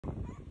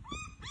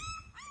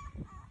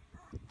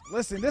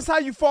Listen, this is how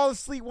you fall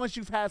asleep once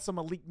you've had some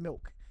elite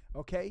milk,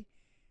 okay?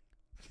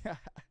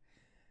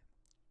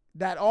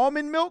 That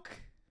almond milk.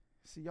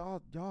 See,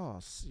 y'all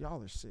are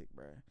sick,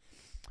 bro.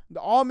 The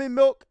almond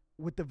milk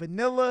with the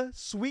vanilla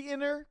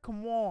sweetener.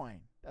 Come on,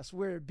 that's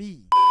where it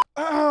be.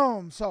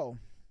 So,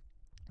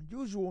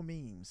 usual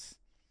memes,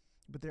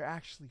 but they're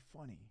actually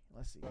funny.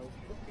 Let's see.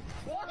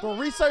 For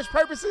research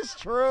purposes,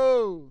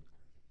 true.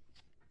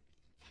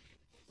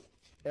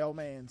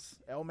 L-mans.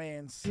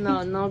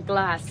 No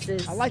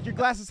glasses. I like your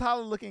glasses,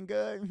 Holla, looking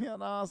good. You know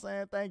what I'm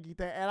saying? Thank you.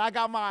 And I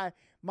got my,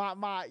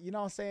 you know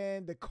what I'm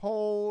saying, the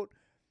cold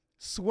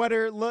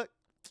sweater look.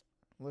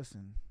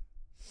 Listen,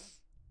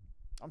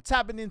 I'm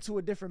tapping into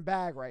a different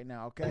bag right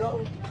now, okay?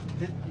 Sander,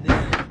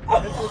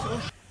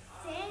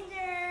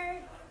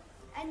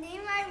 I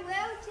need my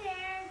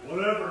wheelchair.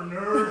 Whatever,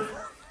 nerd.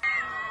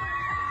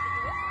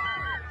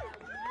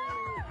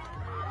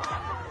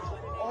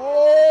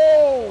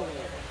 Oh,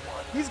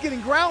 he's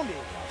getting grounded.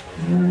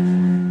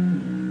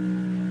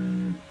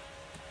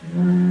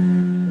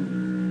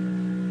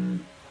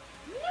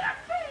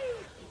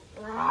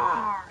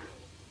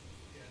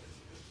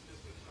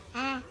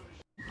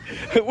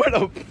 What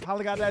up?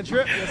 Holla got that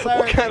drip, yes sir.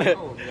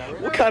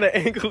 What kind of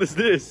angle is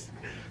this?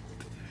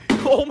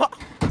 Oh my!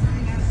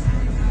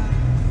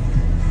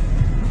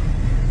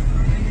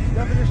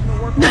 Definition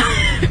of work.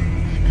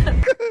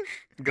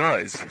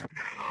 Guys,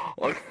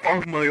 I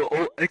found my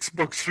old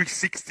Xbox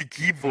 360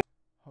 keyboard.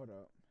 Hold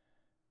up.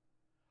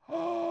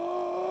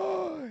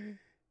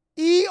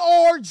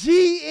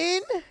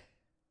 ERGNI?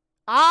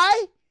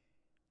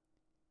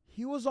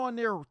 He was on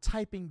there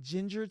typing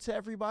ginger to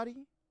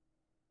everybody.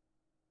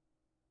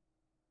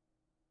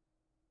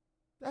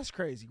 That's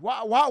crazy.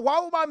 Why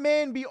would my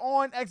man be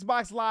on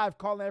Xbox Live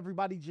calling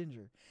everybody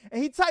ginger?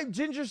 And he typed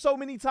ginger so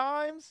many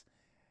times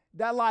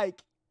that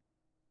like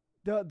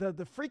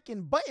the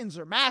freaking buttons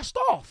are mashed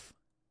off.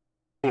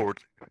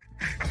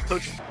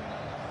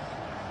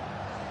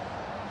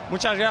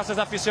 Muchas gracias,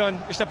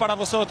 afición. Este para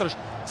vosotros.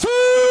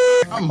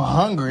 I'm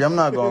hungry, I'm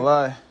not gonna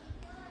lie.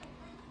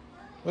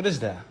 What is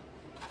that?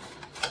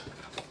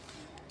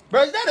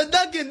 Bro, is that a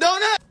Dunkin'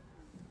 Donut?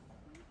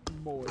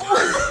 Boy.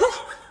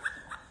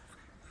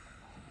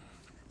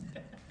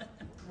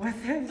 What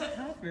has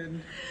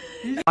happened?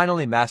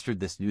 Finally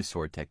mastered this new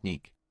sword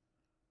technique.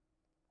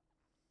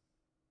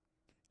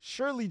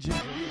 Surely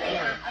ginger.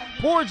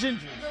 Poor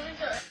ginger.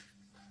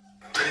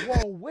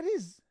 Whoa, what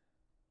is...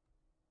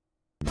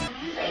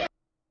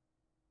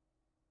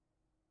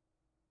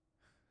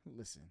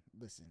 Listen.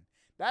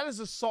 That is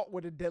assault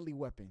with a deadly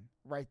weapon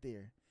right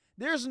there.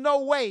 There's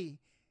no way.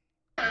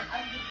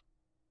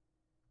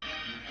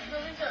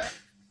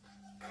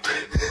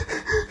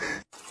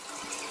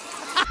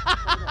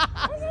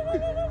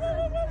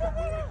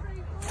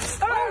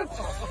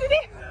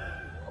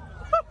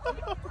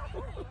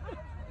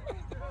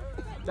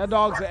 That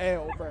dog's an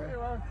L,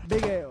 bro.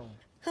 Big L.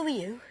 Who are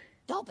you?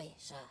 Dobby,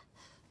 sir.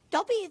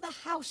 Dobby the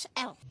house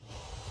elf.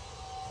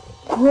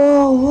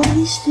 Whoa, what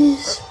is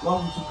this?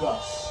 Welcome to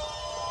Gus.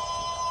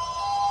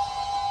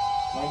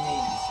 My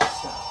name is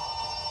Sal.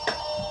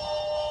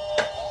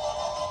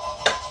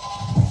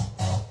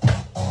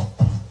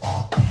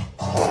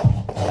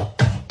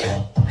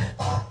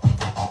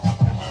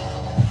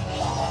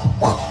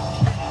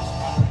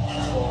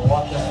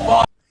 What the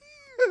fuck?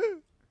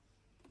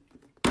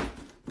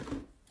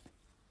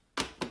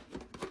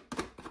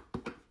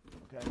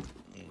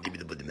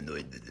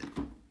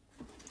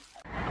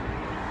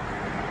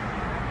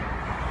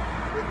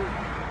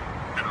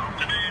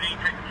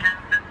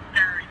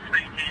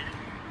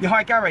 Yeah,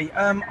 hi Gary.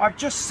 I've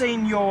just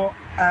seen your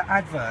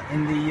advert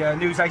in the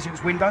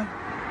newsagent's window.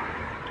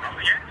 Oh,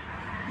 yes?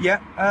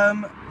 Yeah.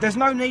 There's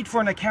no need for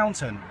an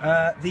accountant.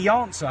 The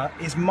answer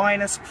is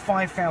minus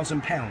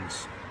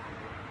 £5,000.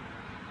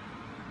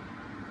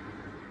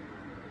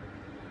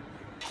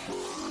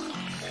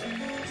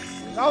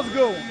 That was a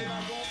good one.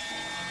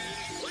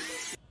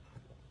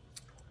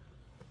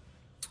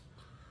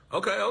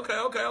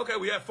 Okay.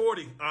 We have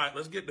 40. All right,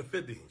 let's get to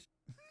 50.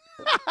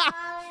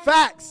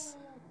 Facts.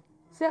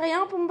 C'est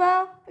rien,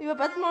 Pumba? Il va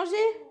pas te manger?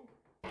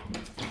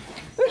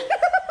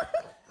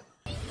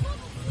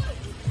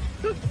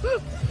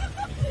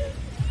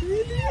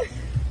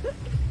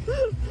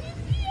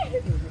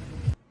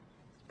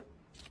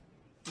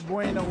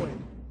 Boy, ain't no way.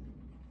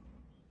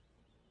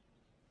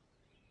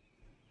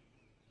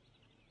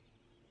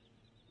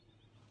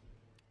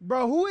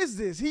 Bro, who is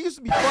this? He used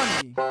to be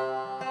funny.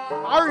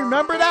 I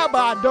remember that,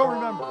 but I don't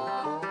remember.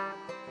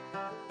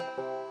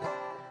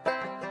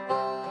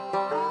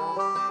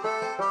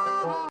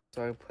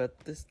 So I put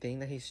this thing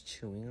that he's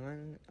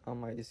chewing on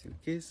my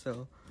suitcase,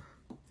 so...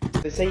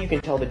 They say you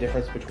can tell the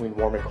difference between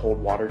warm and cold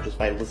water just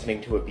by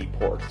listening to it be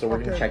poured, so we're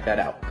gonna check that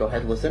out. Go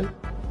ahead, listen.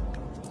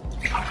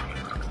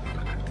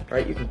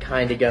 Alright, you can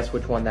kinda guess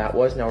which one that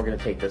was, now we're gonna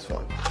take this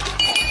one.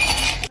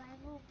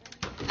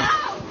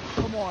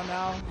 Come on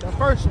now, the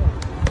first one,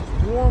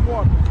 warm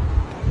water.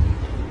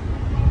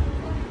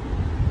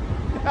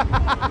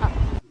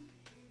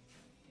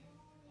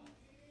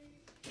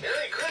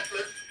 Merry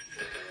Christmas.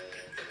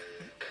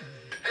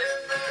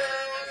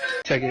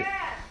 Check it.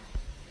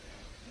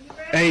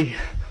 Hey,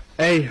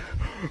 hey.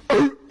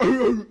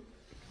 Can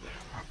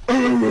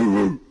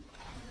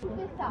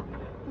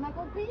I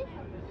go please?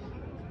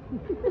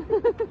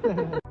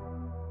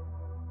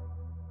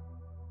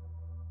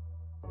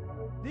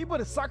 Did you put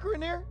a sucker in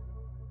there?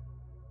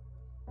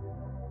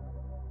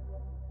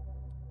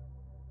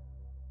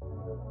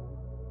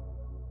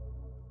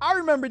 I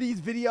remember these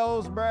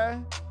videos,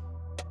 bruh.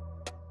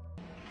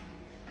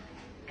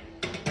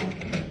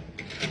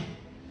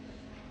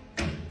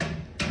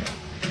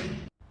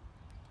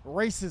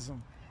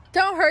 Racism.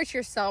 Don't hurt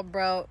yourself,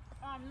 bro.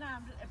 No,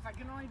 if I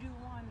can only do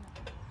one.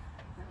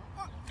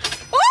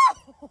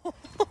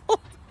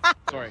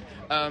 Sorry.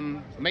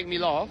 Make me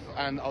laugh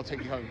and I'll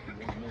take you home.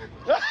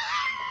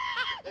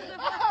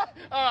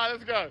 Alright,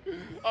 let's go.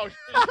 Oh, shit.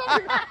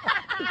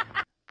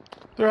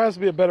 There has to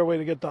be a better way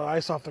to get the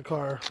ice off the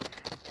car.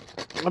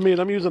 I mean,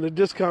 I'm using a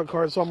discount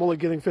card, so I'm only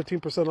getting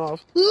 15%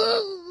 off.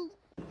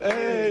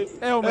 Hey,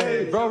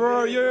 hey,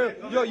 bro, yeah.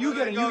 Yo, you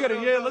get it,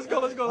 yeah. Let's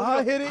go.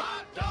 I hit it.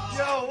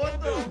 Yo, what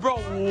the? Bro,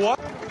 what?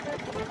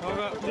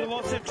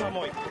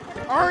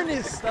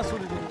 Ernest, that's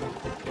what it is.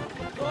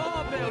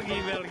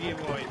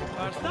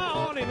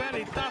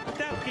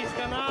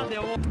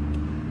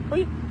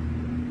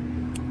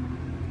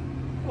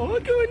 Oh,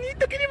 qué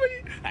bonito, qué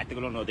bonito. Este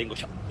color no tengo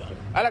yo.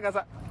 A la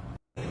casa.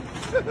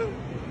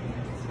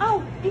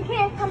 Oh, you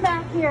can't come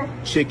back here.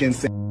 Chicken.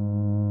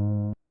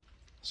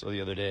 So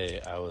the other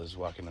day, I was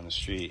walking on the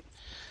street,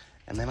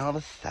 and then all of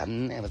a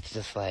sudden, it was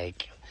just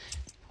like,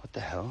 what the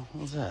hell?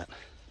 What was that?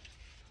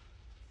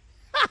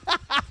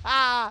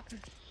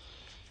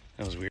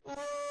 It was weird.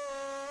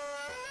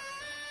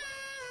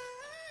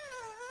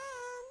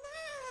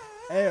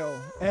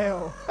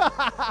 L.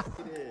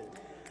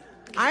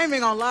 I ain't even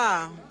gonna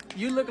lie.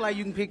 You look like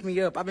you can pick me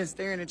up. I've been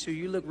staring at you.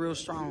 You look real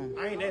strong.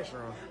 I ain't that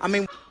strong. I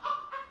mean...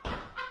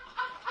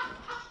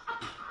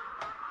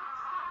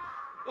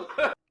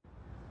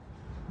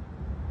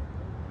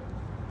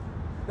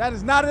 That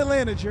is not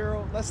Atlanta,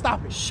 Gerald. Let's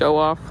stop it. Show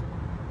off.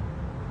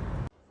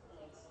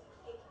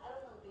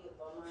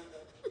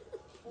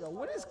 Yo,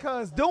 what is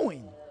cuz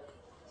doing?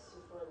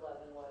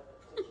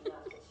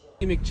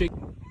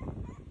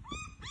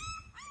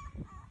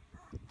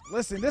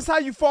 Listen, this is how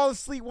you fall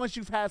asleep once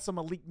you've had some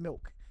elite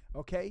milk,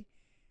 okay?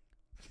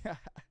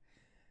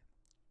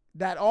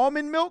 That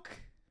almond milk.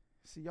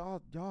 See,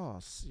 y'all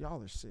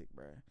are sick,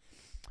 bro.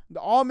 The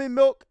almond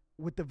milk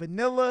with the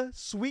vanilla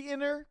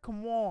sweetener.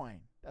 Come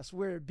on, that's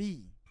where it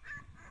be.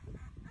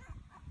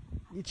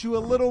 Get you a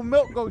little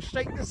milk, go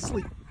straight to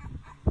sleep.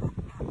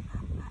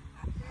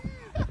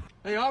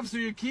 Hey, officer,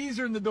 your keys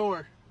are in the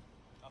door.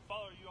 I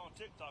follow you on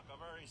TikTok.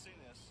 I've already seen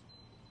this.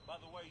 By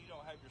the way, you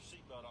don't have your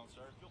seatbelt on,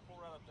 sir. If you'll pull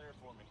right up there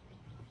for me.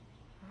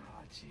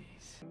 Oh,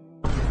 jeez.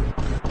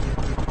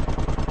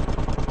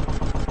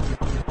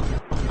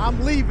 I'm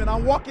leaving.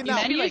 I'm walking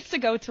out. Men used to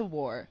go to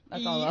war.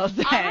 That's all I'll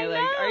say.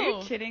 Like, are you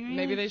kidding me?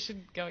 Maybe they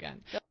should go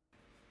again.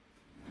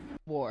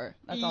 War.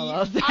 That's all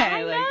I'll say.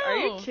 Like, are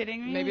you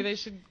kidding me? Maybe they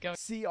should go.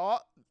 See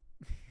all.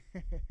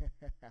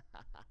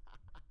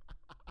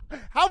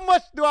 How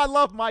much do I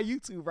love my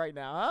YouTube right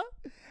now,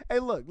 huh? Hey,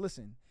 look,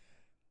 listen.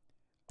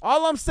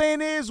 All I'm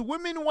saying is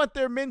women want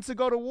their men to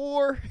go to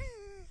war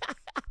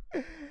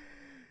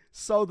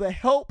so the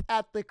help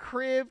at the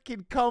crib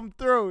can come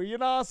through. You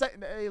know what I'm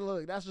saying? Hey,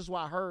 look, that's just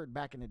what I heard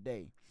back in the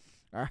day.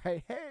 All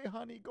right. Hey,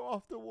 honey, go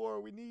off to war.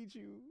 We need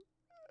you.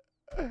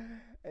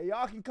 Hey,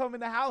 y'all can come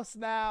in the house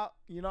now.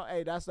 You know,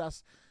 hey, that's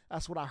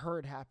what I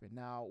heard happen.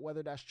 Now,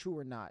 whether that's true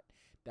or not,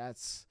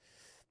 that's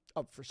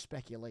up for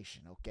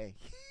speculation, okay?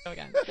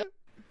 Okay.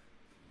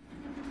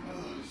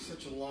 Oh,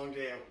 such a long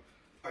day.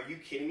 Are you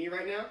kidding me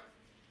right now?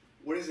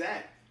 What is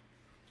that?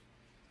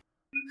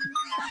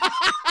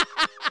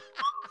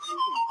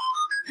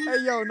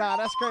 Hey, yo, nah,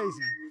 that's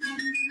crazy.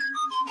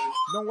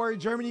 Don't worry,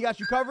 Germany got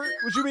you covered?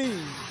 What you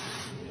mean?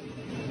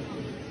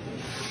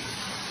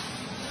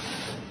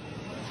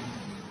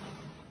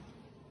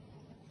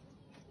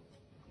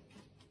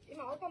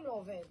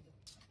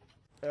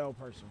 L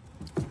person.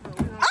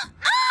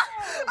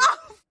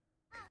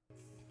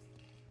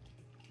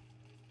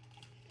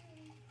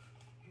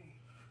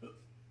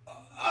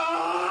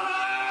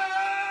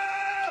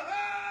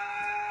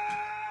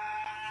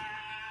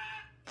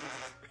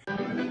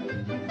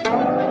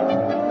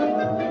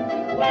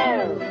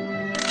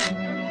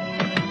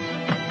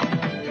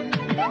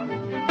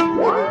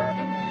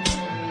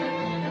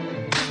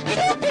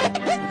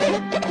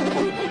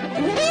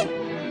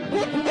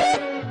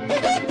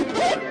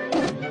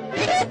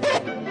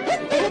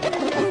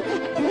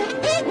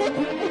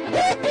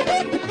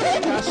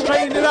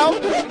 Straighten it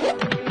out.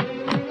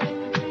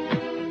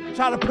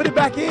 Try to put it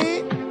back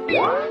in.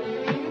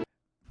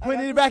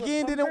 Putting it back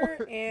in didn't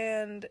work.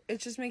 And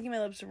it's just making my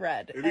lips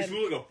red. Hey, this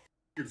feels like a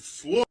fucking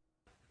slut.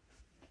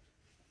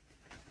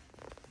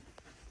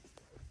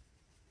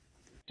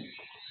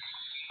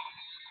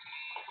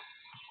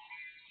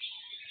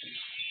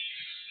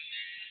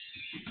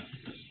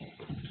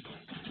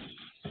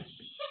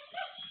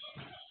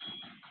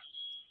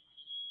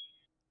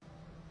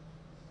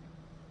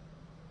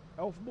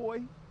 Elf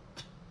boy?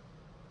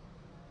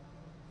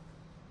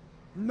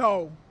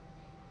 No.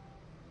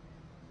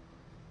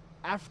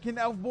 African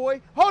elf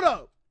boy? Hold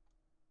up.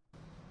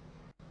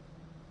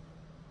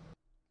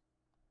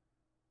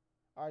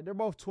 All right, they're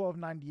both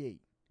 $12.98.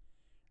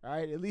 All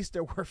right, at least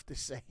they're worth the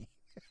same.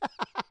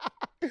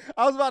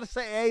 I was about to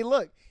say, hey,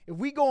 look, if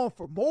we going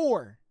for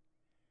more,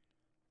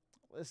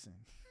 listen.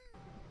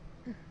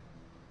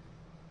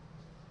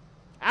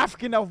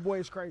 African elf boy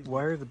is crazy.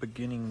 Why are the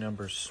beginning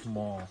numbers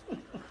small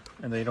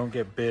and they don't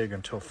get big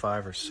until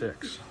 5 or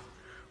 6?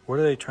 What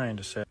are they trying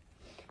to say?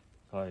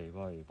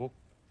 We're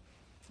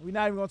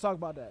not even going to talk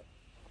about that.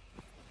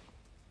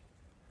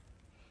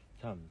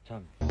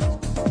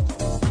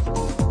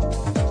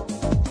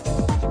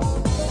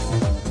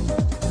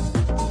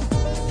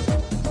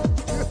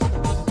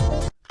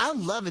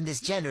 I'm loving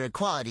this gender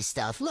equality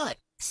stuff. Look,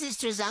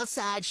 sister's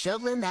outside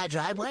shoveling that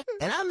driveway,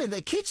 and I'm in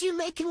the kitchen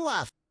making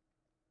waffles.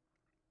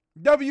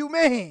 W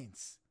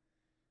Mans.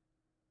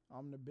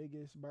 I'm the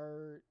biggest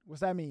bird.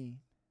 What's that mean?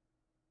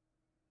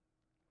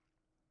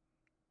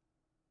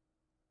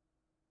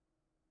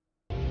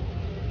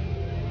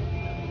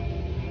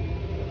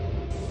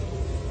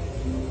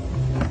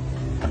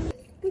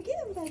 Go get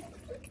him, bud.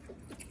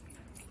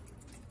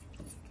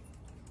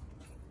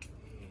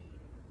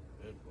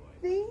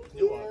 Thank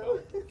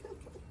you.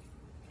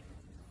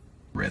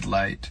 Red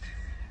light,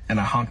 and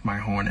I honked my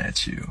horn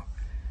at you,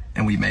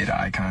 and we made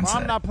eye contact.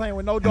 Well, I'm not playing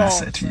with no dogs. And I dogs.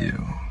 said to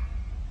you,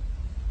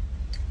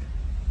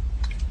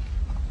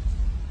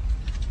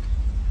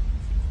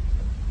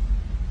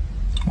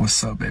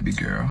 "What's up, baby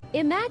girl?"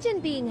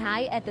 Imagine being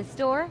high at the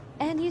store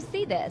and you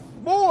see this.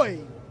 Boy,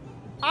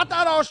 I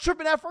thought I was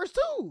tripping at first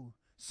too.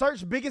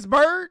 Search biggest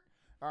bird.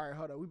 All right,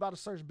 hold on. We about to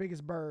search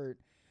biggest bird.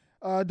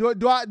 Do I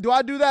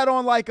do that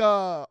on like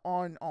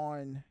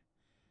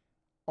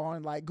on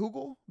like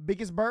Google?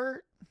 Biggest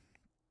bird.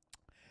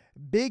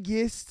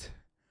 Biggest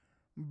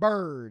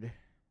bird.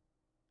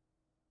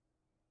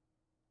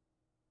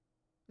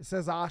 It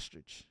says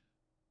ostrich.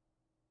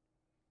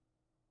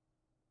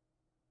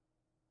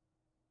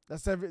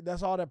 That's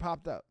all that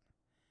popped up.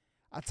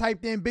 I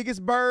typed in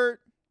biggest bird,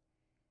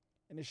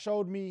 and it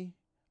showed me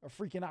a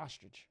freaking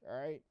ostrich. All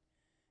right,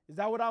 is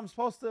that what I'm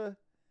supposed to?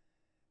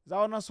 Is that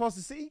what I'm supposed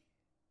to see?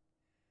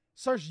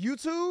 Search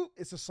YouTube.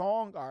 It's a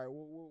song. All right,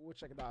 we'll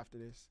check it out after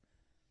this.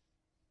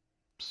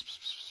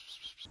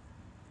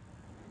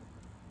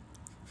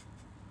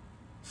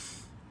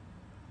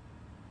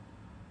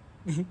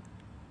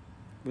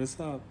 What's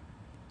up?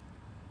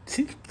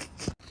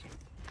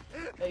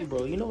 Hey,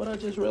 bro, you know what I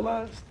just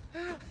realized?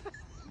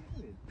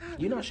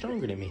 You're not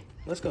stronger than me.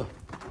 Let's go.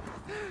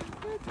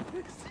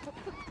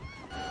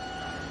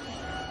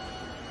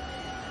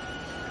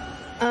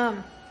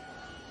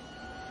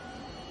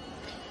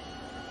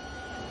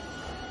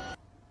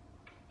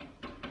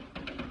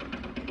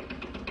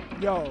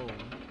 Yo,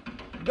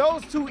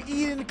 those two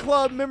Eden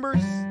Club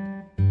members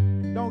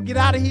don't get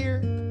out of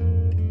here.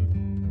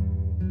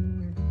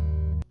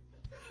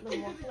 Let's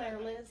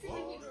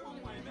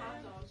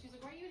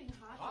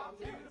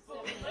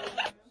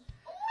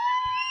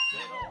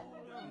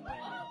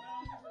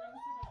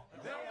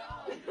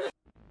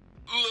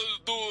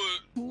do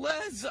it.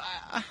 Les,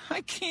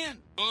 I can't.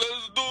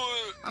 Let's do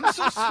it. I'm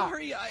so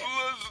sorry.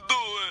 Let's do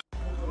it.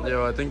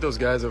 Yo, I think those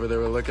guys over there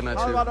were looking at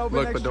you.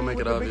 Look, but don't make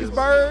it obvious.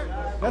 Bird.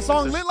 That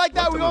song lit like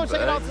that. We're going to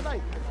check it out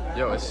tonight.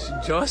 Yo, it's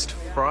just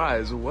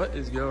fries. What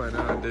is going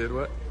on, dude?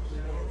 What?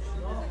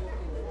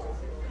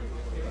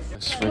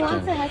 He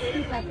wants a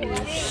husky puppy.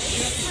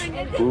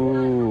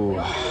 Ooh.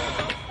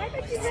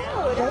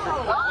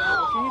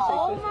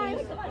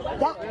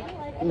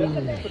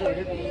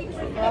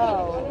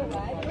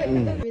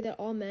 That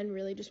all men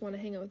really just want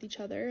to hang out with each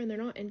other and they're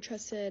not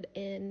interested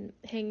in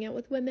hanging out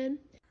with women.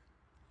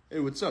 Hey,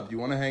 what's up? Do you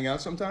want to hang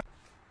out sometime?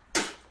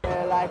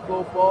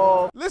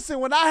 Listen,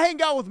 when I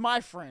hang out with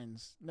my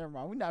friends, never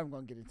mind, we're not even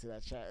gonna get into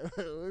that chat.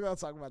 We're gonna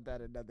talk about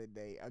that another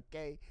day,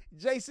 okay?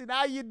 Jason,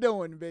 how you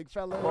doing, big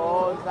fella?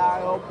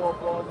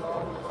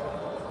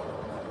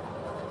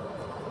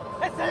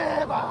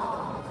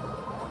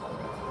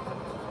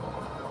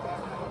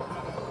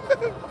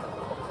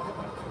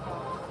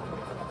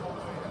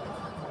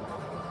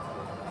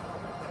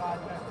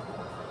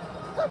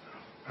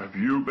 Have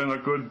you been a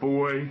good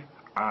boy?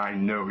 I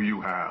know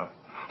you have.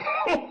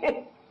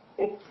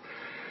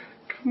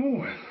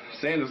 Come on.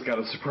 Santa's got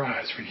a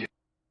surprise for you.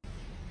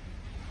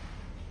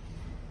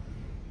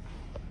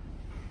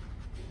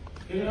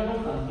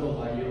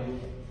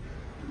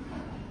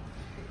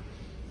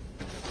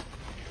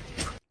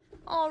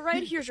 All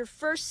right, here's your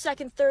first,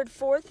 second, third,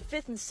 fourth,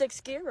 fifth, and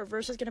sixth gear.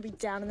 Reverse is going to be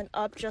down and then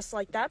up just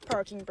like that.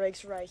 Parking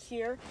brakes right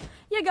here.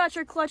 You got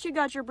your clutch, you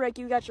got your brake,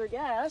 you got your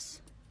gas.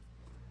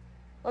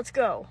 Let's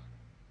go.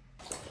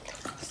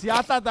 See,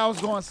 I thought that was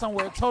going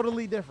somewhere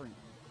totally different.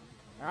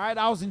 All right,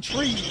 I was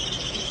intrigued.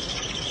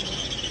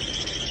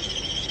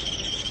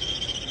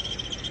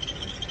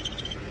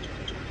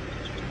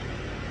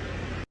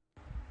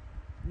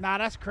 Nah,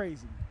 that's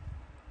crazy.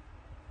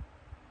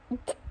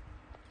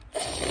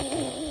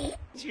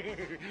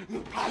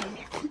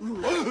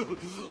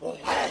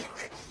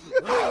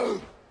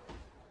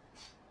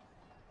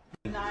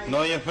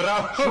 Neue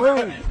Frau.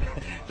 True.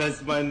 Das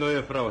ist meine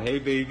neue Frau. Hey,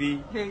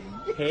 Baby. Hey.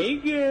 Hey,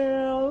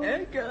 girl.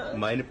 Hey, girl.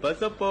 Meine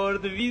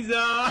Passport,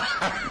 Visa.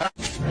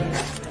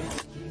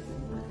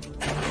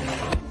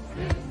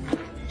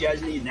 You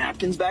guys need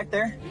napkins back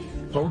there?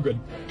 Oh, good.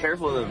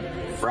 Careful of the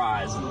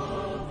fries.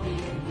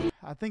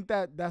 I think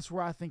that's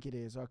where I think it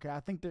is, okay? I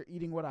think they're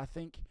eating what I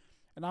think.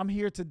 And I'm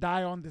here to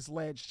die on this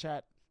ledge,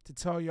 chat, to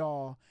tell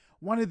y'all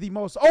one of the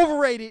most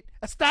overrated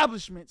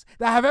establishments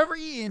that I have ever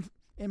eaten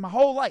in my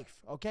whole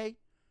life, okay?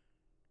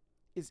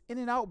 Is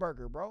In-N-Out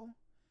Burger, bro.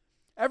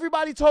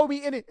 Everybody told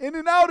me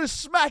In-N-Out is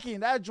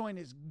smacking. That joint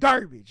is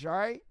garbage, all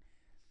right?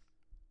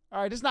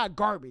 All right, it's not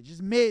garbage.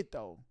 It's mid,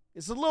 though.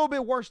 It's a little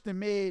bit worse than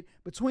mid.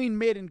 Between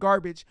mid and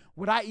garbage.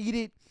 Would I eat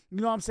it, you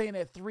know what I'm saying,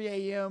 at 3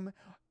 a.m.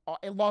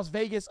 In Las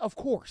Vegas? Of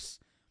course.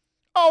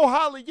 Oh,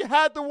 Holly, you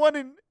had the one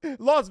in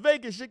Las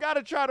Vegas. You got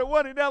to try the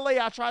one in L.A.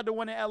 I tried the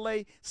one in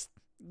L.A.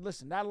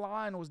 Listen, that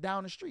line was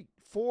down the street.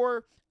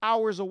 4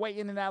 hours of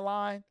waiting in that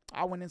line.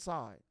 I went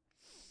inside.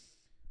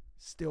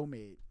 Still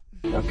mid.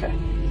 Okay.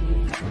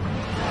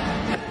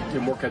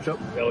 Get more ketchup?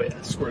 Oh,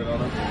 yeah. Squirt it on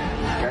them.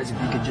 Guys,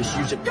 if you could just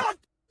use it.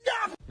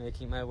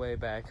 Making my way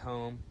back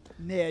home.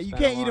 Yeah, you It's been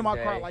can't a eat in long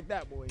my car day. like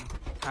that, boy.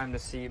 Time to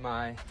see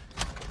my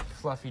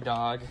fluffy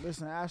dog.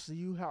 Listen, Ashley,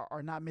 you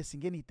are not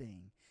missing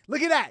anything.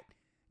 Look at that.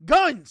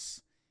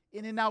 Guns.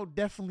 In-N-Out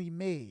definitely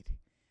mid.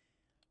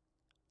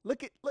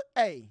 Look,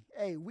 hey,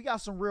 we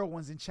got some real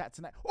ones in chat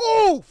tonight.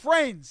 Oh,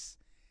 friends.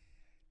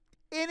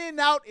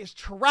 In-N-Out is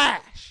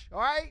trash, all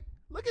right?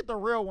 Look at the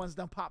real ones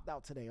done popped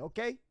out today,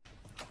 okay?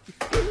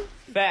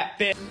 Fat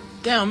bitch.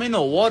 Damn, ain't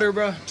no water,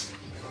 bro.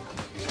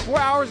 4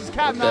 hours is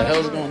cap now. What the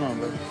hell's going on,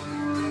 bro?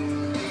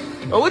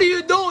 Oh, what are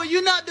you doing?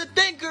 You're not the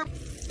thinker.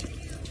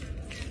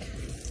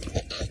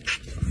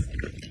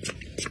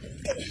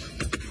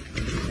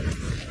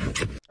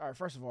 All right,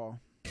 first of all,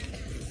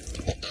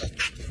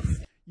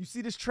 you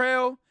see this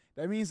trail?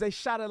 That means they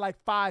shot it like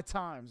 5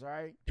 times, all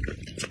right?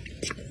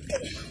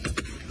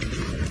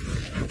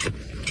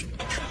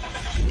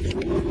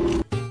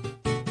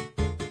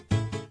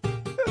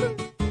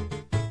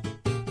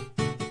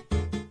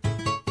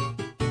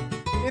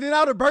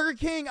 In-N-Out or Burger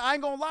King, I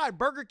ain't gonna lie.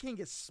 Burger King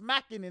is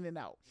smacking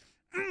In-N-Out.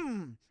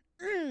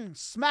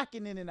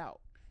 Smacking In-N-Out.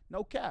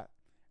 No cap.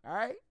 All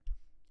right?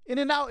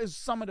 In-N-Out is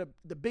some of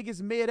the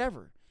biggest mid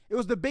ever. It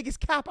was the biggest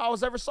cap I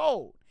was ever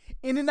sold.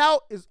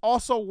 In-N-Out is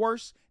also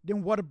worse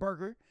than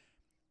Whataburger.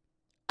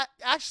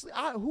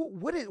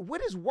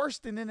 What is worse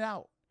than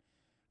In-N-Out?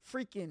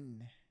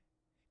 Freaking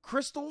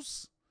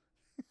Crystals?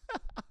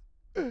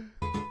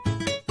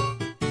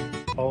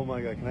 Oh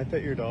my god, can I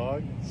pet your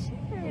dog?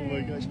 Oh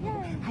my gosh.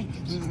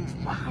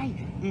 Hi.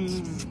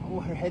 Oh,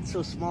 her head's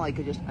so small. I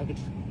could. I'm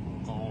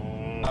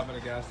at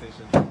a gas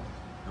station.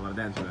 I want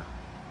to dance with her.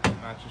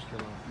 Mattress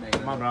killer.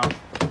 Come on, bro.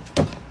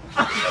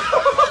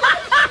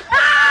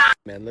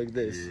 Man, look at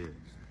this.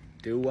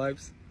 Dude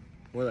wipes.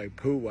 More like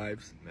poo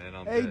wipes.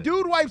 Man, Hey,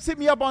 Dude Wipes, hit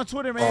me up on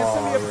Twitter, man.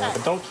 Send me a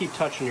pack. Don't keep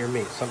touching your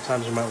meat.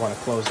 Sometimes you might want to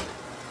close it.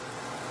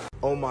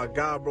 Oh my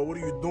God, bro, what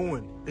are you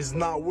doing? It's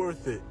not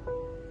worth it.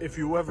 If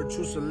you ever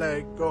choose to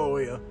let go,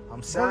 yeah,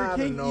 I'm sad.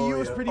 Burger King EU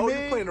is pretty you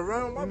big. playing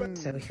around? My bad.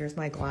 So here's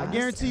my glass. I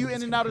guarantee you I'm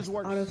just In-N-Out gonna is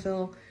worse.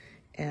 Autofill,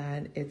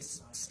 and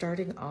it's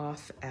starting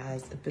off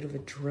as a bit of a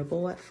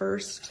dribble at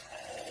first,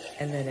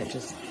 and then it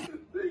just.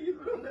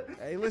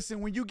 Hey,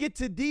 listen, when you get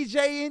to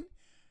DJing,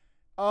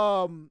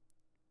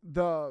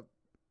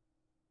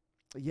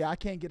 yeah, I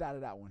can't get out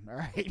of that one. All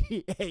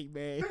right, hey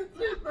man.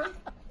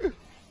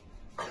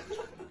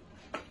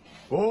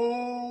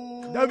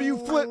 Oh. W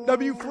flip.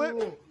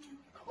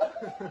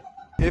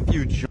 If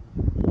you jump,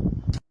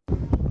 I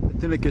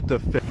didn't get the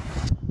fit.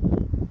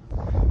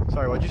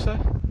 Sorry, what'd you say?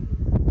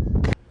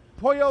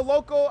 Pollo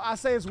Loco, I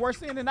say it's worse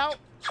than In-N-Out.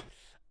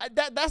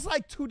 That's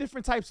like 2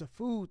 different types of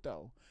food,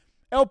 though.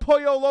 El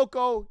Pollo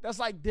Loco, that's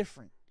like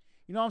different.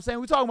 You know what I'm saying?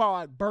 We're talking about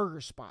like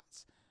burger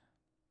spots.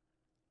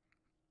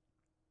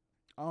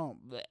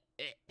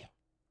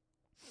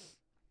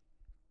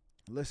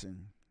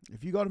 Listen,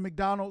 if you go to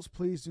McDonald's,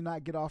 please do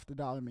not get off the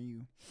dollar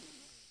menu.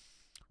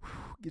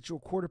 Get you a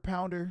quarter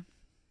pounder.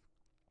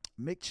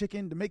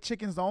 McChicken. The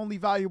McChicken's the only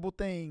valuable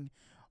thing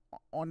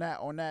on that.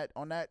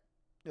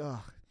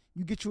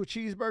 You get you a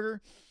cheeseburger,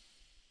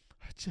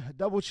 a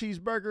double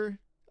cheeseburger,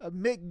 a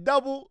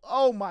McDouble.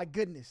 Oh my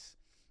goodness.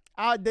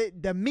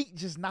 The meat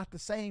just not the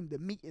same. The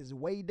meat is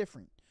way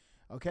different.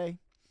 Okay?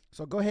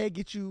 So go ahead,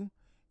 get you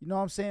know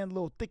what I'm saying, a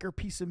little thicker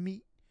piece of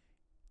meat.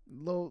 A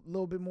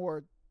little bit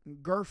more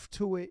girth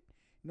to it.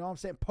 You know what I'm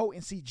saying?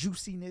 Potency,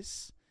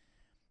 juiciness.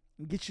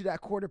 And get you that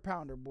quarter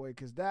pounder, boy.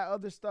 Because that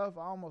other stuff,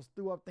 I almost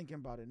threw up thinking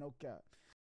about it. No cap.